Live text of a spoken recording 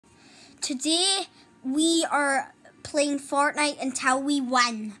Today we are playing Fortnite until we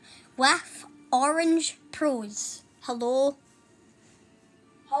win with Orange Pros. Hello.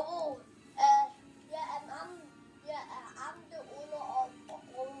 Hello. I'm the owner of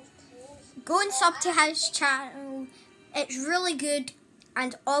Orange Pros. Go and sub to his channel. It's really good,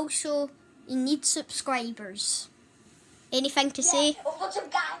 and also you need subscribers. Anything to say? Also,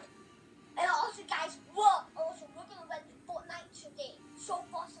 guys, we're gonna win Fortnite today. So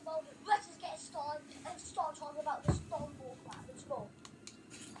first of all, let's just get started and start talking about the storm ball crap. Let's go.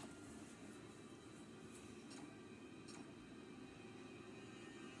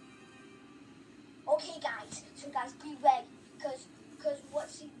 Okay, guys. So guys, be ready, cause we're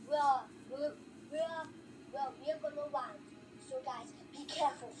gonna land. So guys, be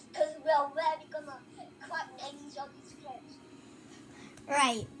careful, cause we're really gonna crack names on these clips.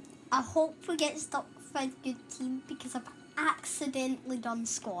 Right. I hope we get stuck with a good team because I've accidentally done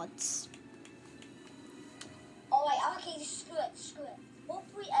squads. Alright, okay, screw it.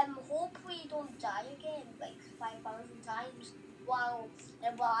 Hopefully you don't die again, like 5,000 times while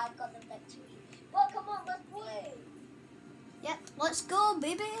I got the victory. Well, come on, let's play. Yep, let's go,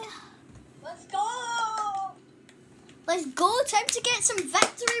 baby. Let's go. Let's go. Time to get some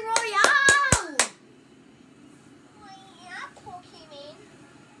victory royale. Oh, yeah, Pokemon.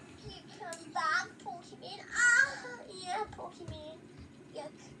 Here comes back, Pokemon. Yeah, Pokemon. Yeah,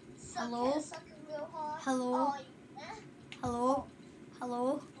 Hello? suck it real hard. Hello? Oh, yeah. Hello?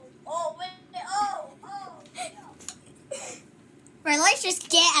 Hello? Oh, wait. Right, let's just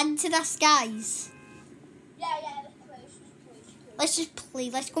get into this, guys. Yeah, let's play. Let's just play.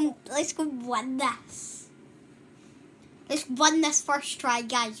 Let's go win this. Let's win this first try,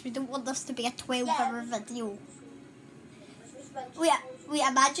 guys. We don't want this to be a 12-hour video. Wait,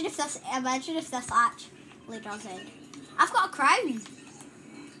 imagine if this actually does it. I've got a crown.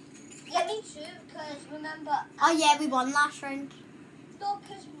 Yeah, me too, because remember... Oh yeah, we won last round. No,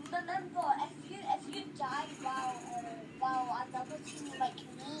 because remember, if you die while another team like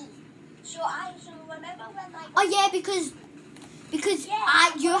me, so remember when like... Oh yeah, because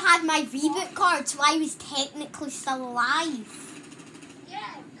you had my reboot card, so I was technically still alive.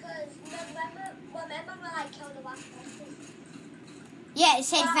 Yeah, because remember when I killed the last person? Yeah, it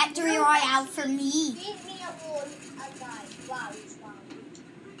said victory royale for me. Leave me alone and die.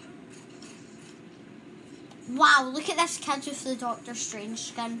 Wow, look at this kid with the Doctor Strange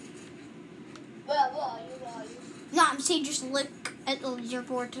skin. Where are you? No, I'm saying just look at the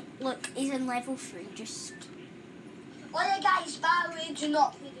leaderboard. Look, he's in level 3, just... Oh yeah, guys, by the way, do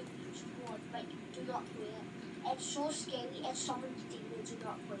not play the beach squad. Like, do not play it. It's so scary. If someone's demon, do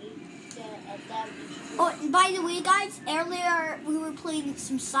not play the beach squad. Oh, and by the way, guys, earlier we were playing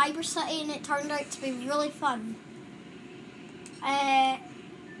some Cyber City and it turned out to be really fun.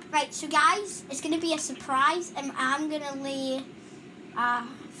 Right, so guys, it's going to be a surprise, and I'm going to lay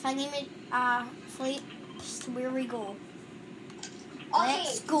flips to where we go. Okay,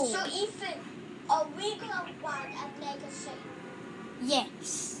 Let's go. So Ethan, are we going to land at Mega City?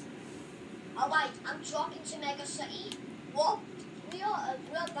 Yes. Alright, I'm dropping to Mega City. What?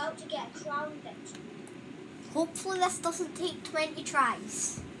 We're about to get a crown victory. Hopefully this doesn't take 20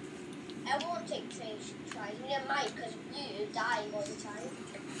 tries. It won't take 20 tries. It might, because you're dying all the time.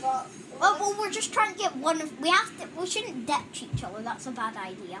 Well, we're just trying to get one of... We shouldn't ditch each other. That's a bad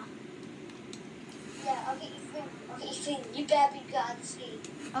idea. Yeah, okay, Ethan, you better be good at skiing.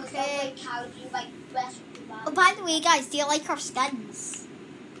 Okay. Oh, by the way, guys, do you like our skins?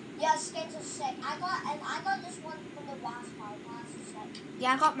 Yeah, skins are sick. I got this one from the last Battle Pass. It's sick.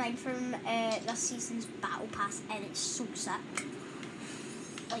 Yeah, I got mine from this season's Battle Pass, and it's so sick.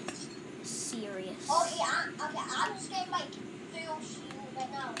 Like, serious. Okay, I'm just getting like full shield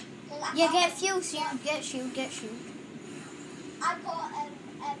right now. Yeah, get fuel shield, get shield. I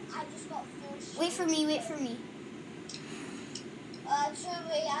just got full shield. Wait for me. I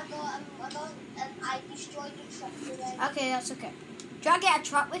destroyed the truck today. Okay, that's okay. Do you want to get a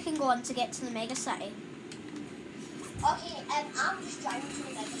truck we can go on to get to the Mega City? Okay, I'm just driving to the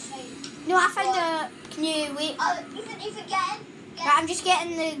Mega City. No, I found a... Can you wait? Ethan, get in. Right, I'm just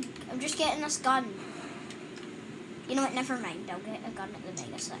getting this gun. You know what? Never mind. I'll get a gun at the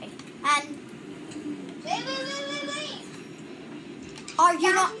Mega City. And... Wait. Are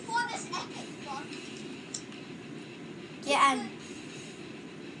you not... Before this epic gun. Get in.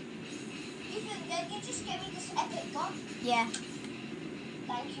 Ethan, can you just give me this epic gun? Yeah.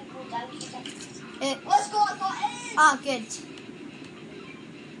 Thank you. Let's go, I got in. Oh, good.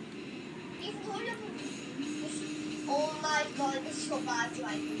 Ethan, hold up. Oh my god, this is so bad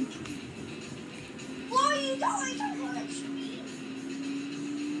driving. Why are you doing so much?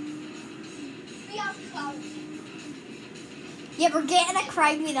 pounds. Yeah, we're getting a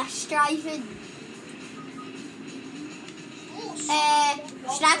crowd with us driving.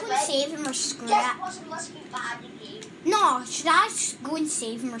 Should I go and save him or screw This it? person must be bad at the game. No, should I go and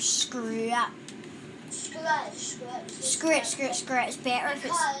save him or screw it? Screw it, screw it. Screw it, screw it, screw it. It's better if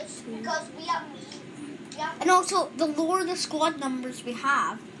it's two. Because we have me. And also, the lower the squad numbers we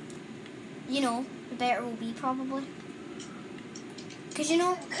have, you know, the better we'll be probably. Because you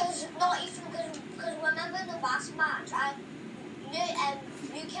know. Because because remember the last match,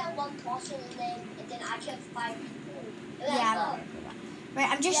 you killed one person and then I killed 5 people. Yeah. Right,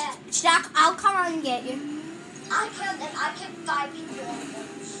 I'm just. Yeah. I'll come around and get you. I killed 5 people at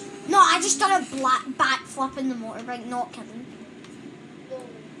once. No, I just done a backflip in the motorbike, not kidding. No.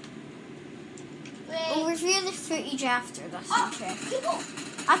 We'll review the footage after this and check. People.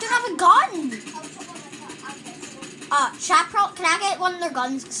 I don't have a gun! Can I get one of their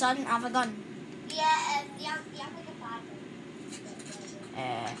guns? Because I don't have a gun. Yeah, you have like a bad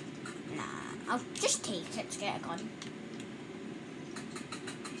one. Nah. I'll just take it to get a gun.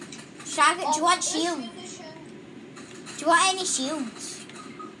 Do you want shields? Do you want any shields?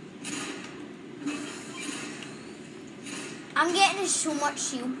 I'm getting so much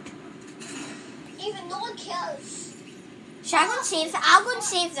shield. Even no one cares. Should I go and save? I'll go and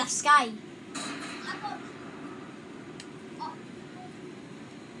save this guy.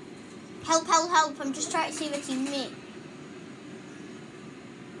 Help, help, help. I'm just trying to save a teammate.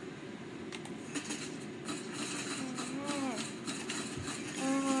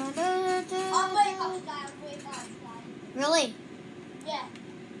 Really? Yeah.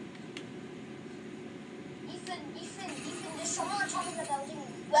 Ethan, there's someone on top of the building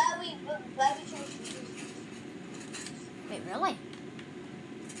where we chose to shoot. Wait, really?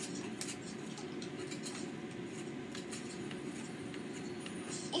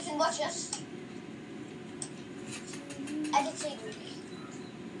 Ethan, watch this. Editing.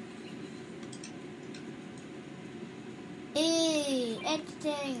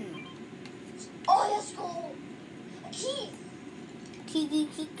 Editing. Oh, let's go. A key.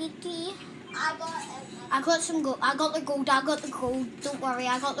 Key. I got some gold. I got the gold. Don't worry,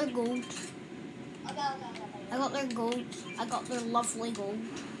 I got their gold. Okay. I got their gold. I got their lovely gold.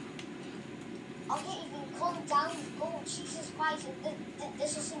 Okay, Ethan, calm down. Gold. Jesus Christ,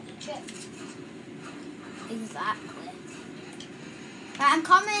 this isn't the trip. Exactly. Right, I'm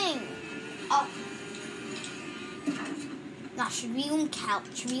coming. Oh. Nah, should we go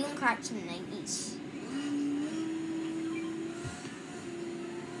crack some 90s?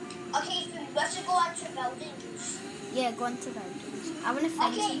 Okay, Ethan, let's go out to buildings. Yeah, go into buildings. I want to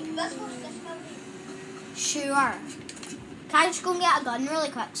find Okay, let's go to this building. Sure. Can I just go and get a gun really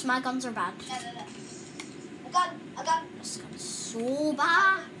quick? Because my guns are bad. No. A gun. This gun's so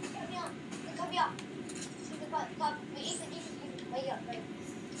bad. Come here. Come. Ethan. Wait up.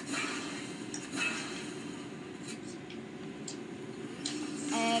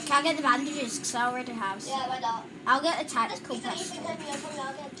 Can I get the bandages? Because I already have some. Yeah, why not? I'll get a tactical Ethan, pistol. come here.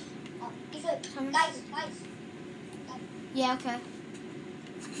 Ethan, guys. Yeah, okay.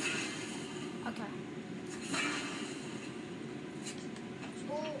 Okay.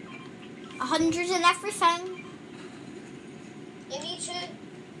 100 and everything. Yeah, me too.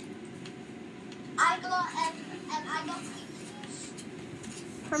 I got pieces.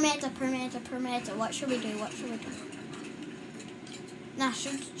 Per meter. What should we do? Nah,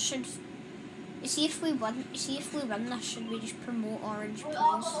 should you see if we win this, should we just promote Orange We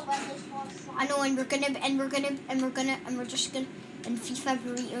all Pros? gonna win this one. I know, and we're just gonna in FIFA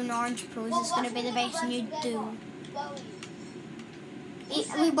Burrito and Orange Pros, it's gonna be the best new duo.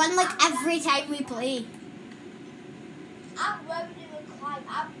 We win like every time we play. I'm ready to climb.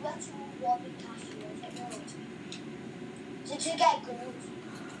 I'm ready to walk in cashews. To get gold.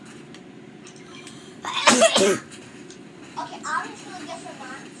 Okay, I'm just gonna get some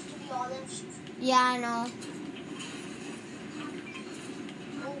mats, to be honest. Yeah, I know.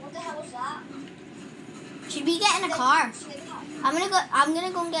 Oh, what the hell was that? Should we get in a car? I'm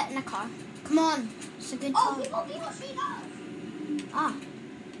gonna go and get in a car. Come on, it's a good Oh, time. people see that. Ah, Ooh,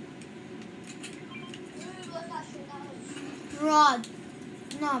 what's that shit that was? bruh.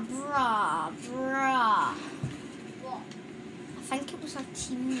 No, bruh. What? I think it was a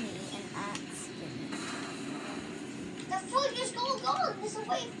teammate in accident. The food is going on. There's a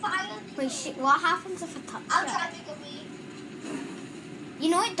way fire. Wait, shit, what happens if I touch I'm it? trying to go me. You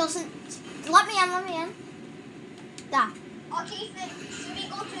know it doesn't. Let me in. There. Okay, should we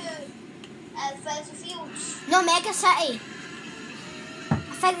go to Fancy Fields? No, Mega City. I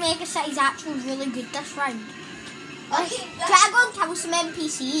think Mega City's actually really good this round. Okay, Drag on kill some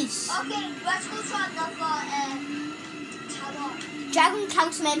NPCs. Okay, let's go try another tower. Dragon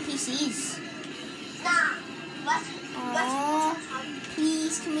kill some NPCs. Nah, let's go Aww. try.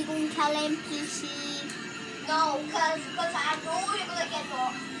 Please, can we go and kill NPC? No, because I know you're gonna get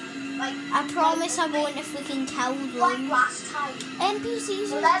off. Like, I promise I won't if we can kill them. Like last time. NPCs.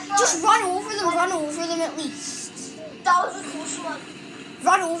 So Just run over them at least. That was a close one.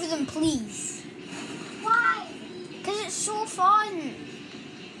 Run over them, please. Why? Because it's so fun.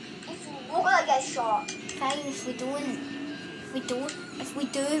 We're gonna get shot. Fine, if we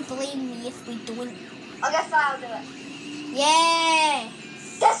do, blame me if we don't. Okay, fine, I'll do it. Yeah.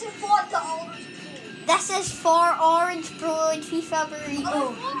 This is for the orange team. This is for Orange Bro and FIFA Burrito.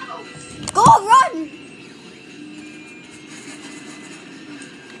 Oh, Go, run!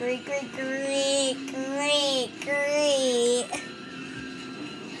 Great.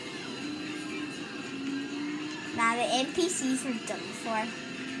 Nah, the NPCs are done for. oh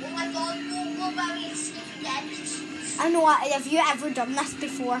my god, we're very stupid NPCs. I know, have you ever done this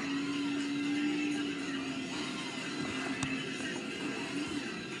before?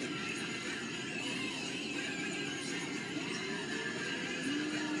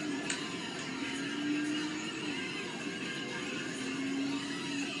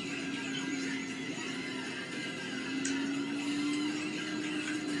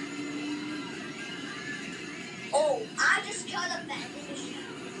 Oh, I just killed a bandit.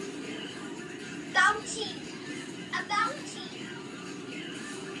 Bounty. A bounty.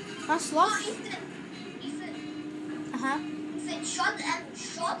 That's Oh, lost. Ethan, Uh-huh. shot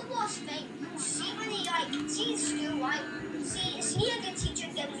the boss thing. See when he see in school, right? See a good teacher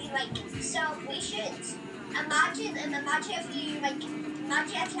gives you celebrations. Imagine if you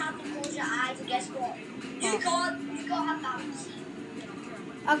have to close your eyes and guess what? You got a bounty.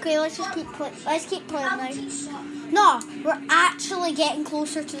 Okay, let's just keep playing. Let's keep playing Bounty now. shot. No, we're actually getting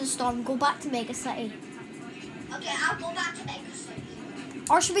closer to the storm. Go back to Mega City. Okay, I'll go back to Mega City.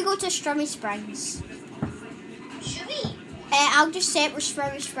 Or should we go to Strummy Springs? Should we? I'll just set where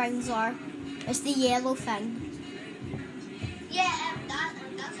Strummy Springs are. It's the yellow thing. Yeah, that's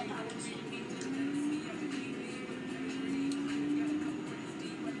a bounty.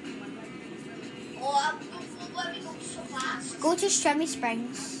 Oh, let me go so fast. Go to Strummy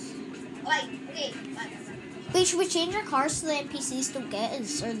Springs. Okay. Wait, should we change our cars so the NPCs don't get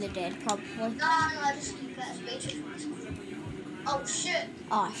us? Or they're dead, probably. No, just keep it. It's way too fast. Oh, shit.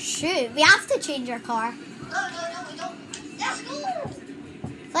 Oh, shoot. We have to change our car. No, we don't. Let's go.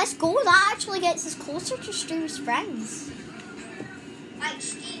 Let's go. That actually gets us closer to Strummy Springs.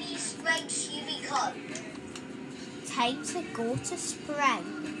 Stevie Springs, Stevie Cut. Time to go to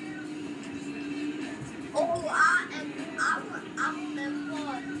Spring. Oh, I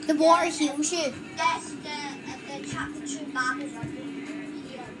remember. The water heals you. Yes, the chapter 2 map is up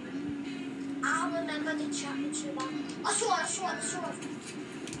here. I remember the chapter 2 map. A sword.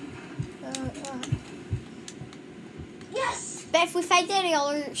 Yes! But if we find any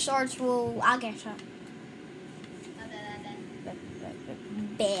other swords, I'll get it.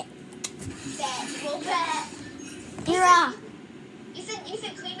 Bet. We'll bet. Here.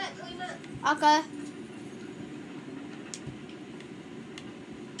 Ethan, clean it. Okay.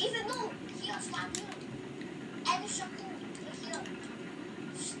 Ethan, no. Here, stand here. And circle. Here.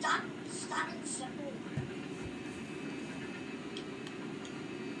 Stand in circle.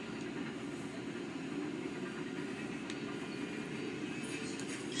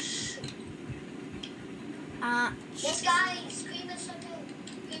 This guy is screaming something.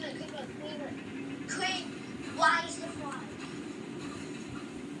 Clean. Why is the fly?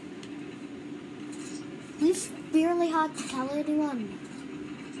 We've barely had to kill anyone.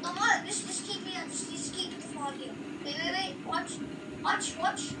 No, just keep here. Just keep the fly here. Wait. Watch.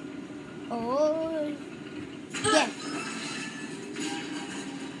 Oh.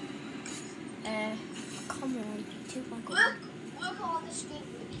 Yeah. Come on, YouTube. Look all the screen.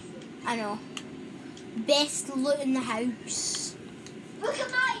 I know. Best loot in the house. Look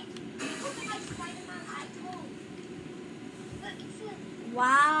at my Spider-Man icon. Look, Ethan.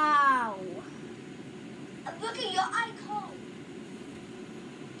 Wow. Look at your icon.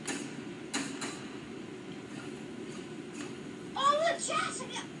 Oh, look, chest.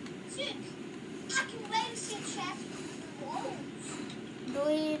 Dude, I can really see a chest through the walls.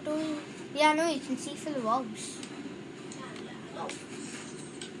 Do you? Yeah, I know you can see through the walls. Yeah, I know.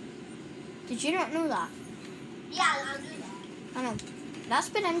 Did you not know that? Yeah, I do that. I know. That's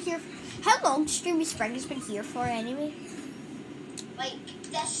been in here. How long Strummy Springs been here for anyway?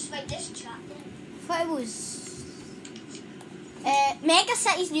 This chapter. I thought it was. Mega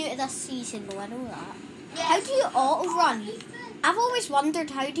City's new to this season, though. I know that. Yes. How do you auto run? Ethan, I've always wondered,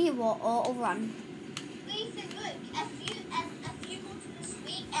 how do you auto run? Ethan, look, if you go to the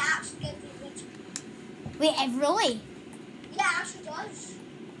suite, it actually gives you reach. Wait, it really? Yeah, it actually does.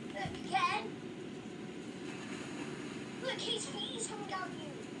 Look, again. Look, his feet is coming down you.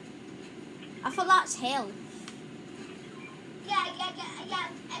 I thought that's hell. Yeah, I get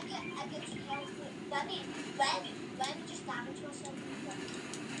you health. Let me just damage myself real quick.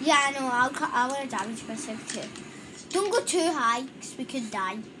 Yeah, I know. I want to damage myself too. Don't go too high, because we could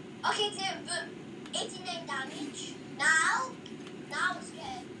die. Okay, dude, 89 damage. Now it's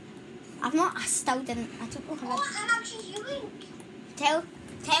good. I still didn't. I don't know how. Oh, I'm actually healing. Tell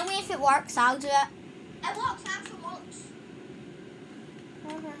me if it works. I'll do it. It works, actually works.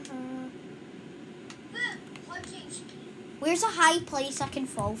 Look, 1 HP. Where's a high place I can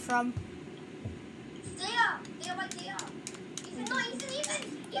fall from? There, right there. Even.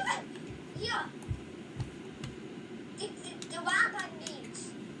 Here. The ramp I need.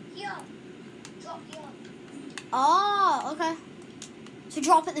 Here. Drop here. Oh, okay. So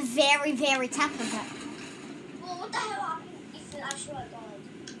drop at the very, very top of it. Well, what the hell happened? Ethan, I swear to God.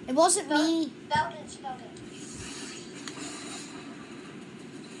 It wasn't me. Belden.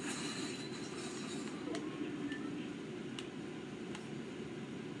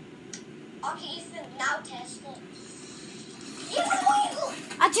 Okay, Ethan, now test it. Ethan, where you go?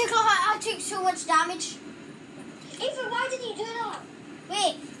 I took so much damage. Ethan, why did you do that?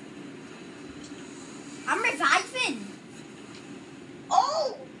 Wait. I'm reviving.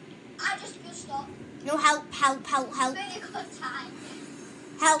 Oh! I just pushed up. No, help. Really good time.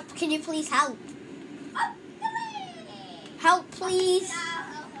 Help, can you please help? Oh, Help, please.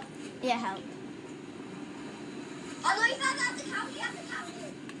 Help. Yeah, help. I know you found out the count. You have to count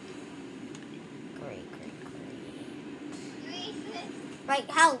it. Great. Ethan, Right,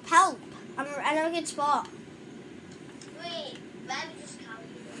 help. I'm in a good spot. wait. Let me just count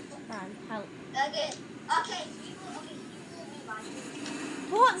you. Man, help. Okay, you go me right.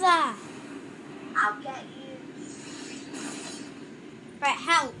 What the? I'll get you. Right,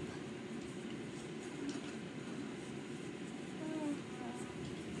 help.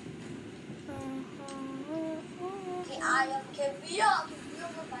 Okay, I am can be up.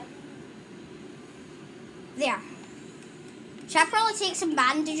 There. Should I probably take some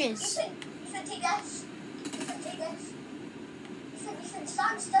bandages? Ethan, take this. Ethan,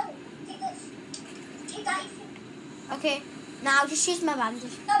 stand still. Take this. Take that, Ethan. Okay. Now I'll just use my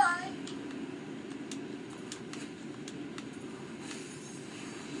bandage. Bye-bye.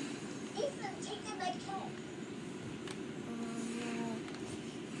 Ethan, take the med kit.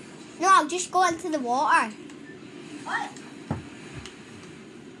 No, I'll just go into the water. What?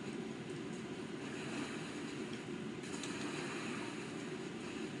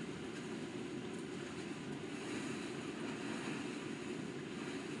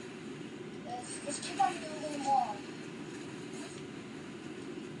 Just keep on moving more.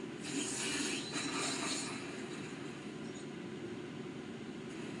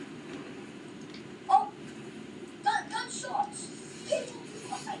 Oh, gunshots. People.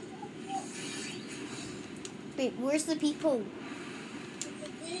 Wait, where's the people?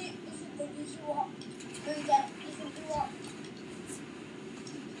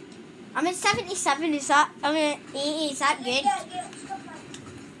 I'm at 77. Is that? I'm at 80. Is that good?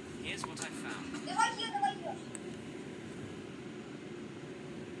 Here's what I found. They're right here.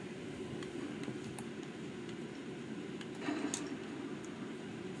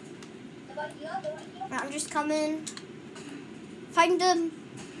 Right, I'm just coming. Find them.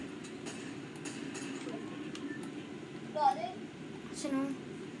 Got it. I don't know.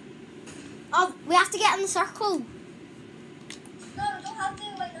 Oh, we have to get in the circle. No, we don't have to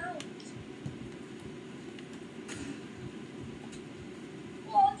right now.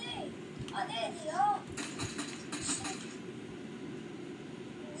 What are they? They are.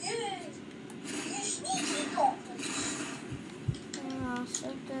 You sneaky goblin. So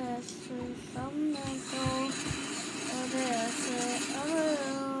this is some mental. Oh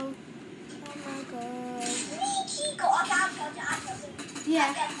my god. Sneaky goblin.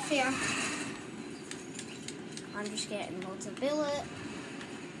 Yeah, fair. I'm just getting loads of bullets.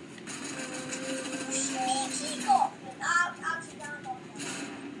 Sneaky goblin.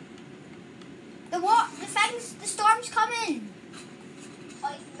 The what? The things? The storm's coming. Oh,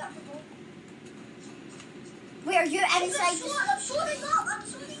 you forgot to go. Wait, are you inside? I'm shooting up.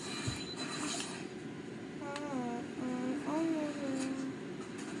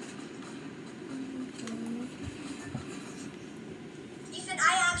 Ethan, I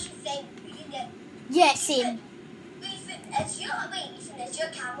actually think we can get. Yeah, same. Ethan, it's your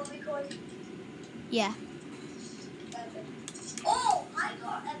camera recording. Yeah. Oh, I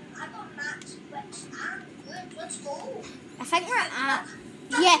got max wits and good. Let's go. I think we're at...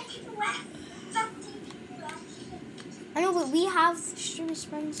 50 Yeah. people left. 50 people left. I know, but we have Stream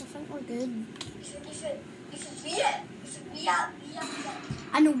Springs. I think we're good. We should beat it. We have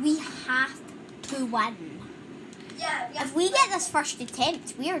I know, we have to win. Yeah, we have If we get this first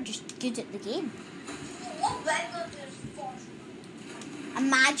attempt, we are just good at the game. What regular is Fortnite?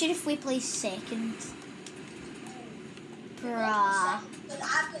 Imagine if we play second. Bruh. Because I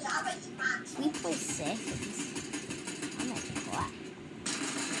like the max. If we play second, I might quit.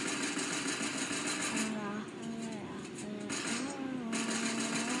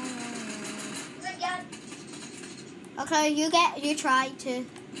 Again, Okay, you try to.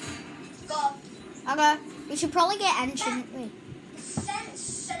 go. Okay, we should probably get in, shouldn't we? Send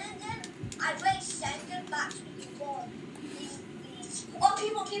it. I play send it back to the people. These.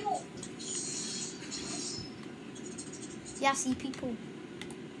 Oh, people. Yeah, I see people.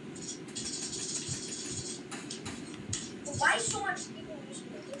 Why so much people using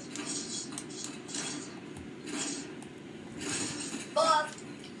this? But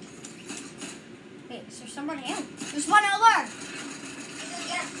Wait, is there someone else? There's one other.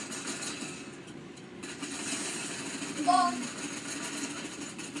 again. Go.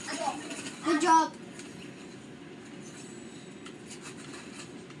 I go. Good job.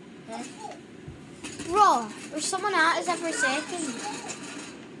 Bro, there's someone at us every second.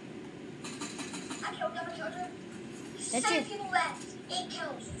 I killed her. Did 7 you? people left. 8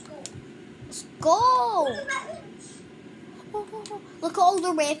 kills. Let's go. Let's go. Look at the weapons. Look at all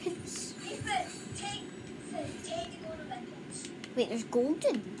the weapons. Take the golden weapons. Wait, there's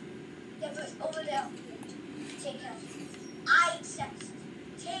golden. Yeah, but over there. Take it. I insist.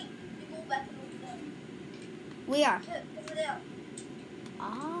 Take the gold weapon over there. Where? Over there.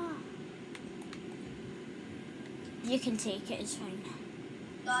 Ah. You can take it, it's fine.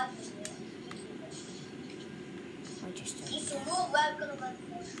 God, I'll just do it's it. a rule we're gonna win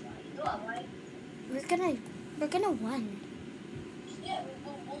first, right? You know that, right? We're gonna win. Yeah,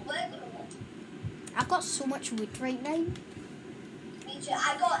 we're gonna win. I've got so much wood right now. Me too.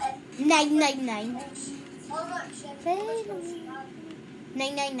 I got it. 999. How much?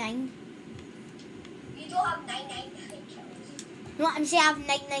 999. You don't have 999 kills. No, I'm saying I have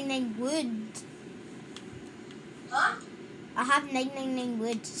 999 wood. Huh? I have 999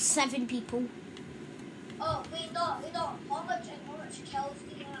 wood. 7 people. Oh, wait, no. How much kills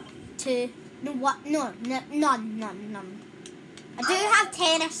do you have? 2. No, what? No, none. I do have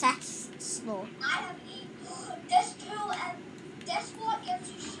 10 assists though. I have 8. This tool and this one gives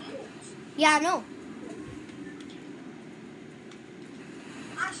you shields. Yeah, I know.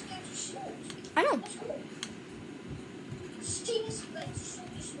 Actually gives you shields. I know. That's cool. Steam is so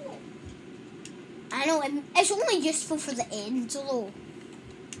useful. I know. It's only useful for the end though.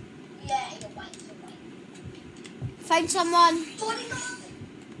 Yeah, you're right. Find someone. $40.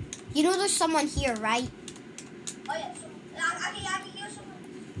 You know there's someone here, right? Oh yeah, I can hear someone.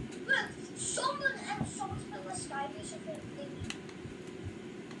 Look, someone's put a sky base of it.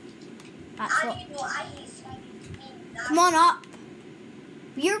 That's what. I hate sky base. Come on up.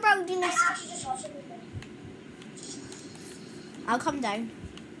 You're building I this. actually just saw someone. I'll come down.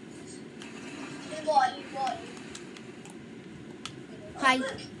 You got. Hi.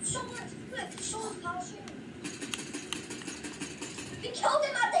 Look, someone's parachuting. We killed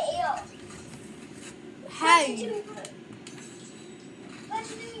him at the air. How?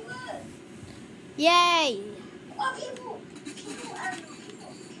 Legendary word. Yay. Oh, people are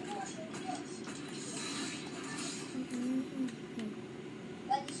shooting us.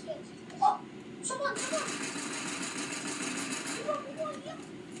 Like these kids. Oh, someone. People, yeah.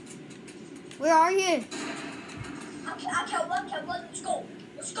 Where are you? I killed one.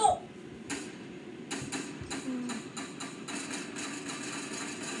 Let's go.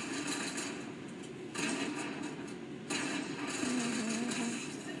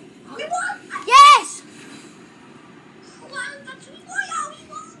 We won. Yes. We won. We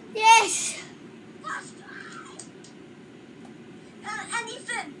won. Yes. Last time. And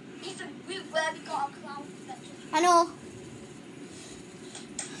Ethan, we really got a clown victory. I know.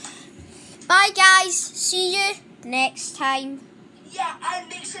 Bye guys. See you next time. Yeah, and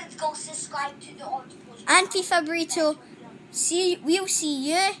make sure to go subscribe to the Octopus. Auntie Fabrito. We'll see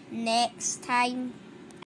you next time.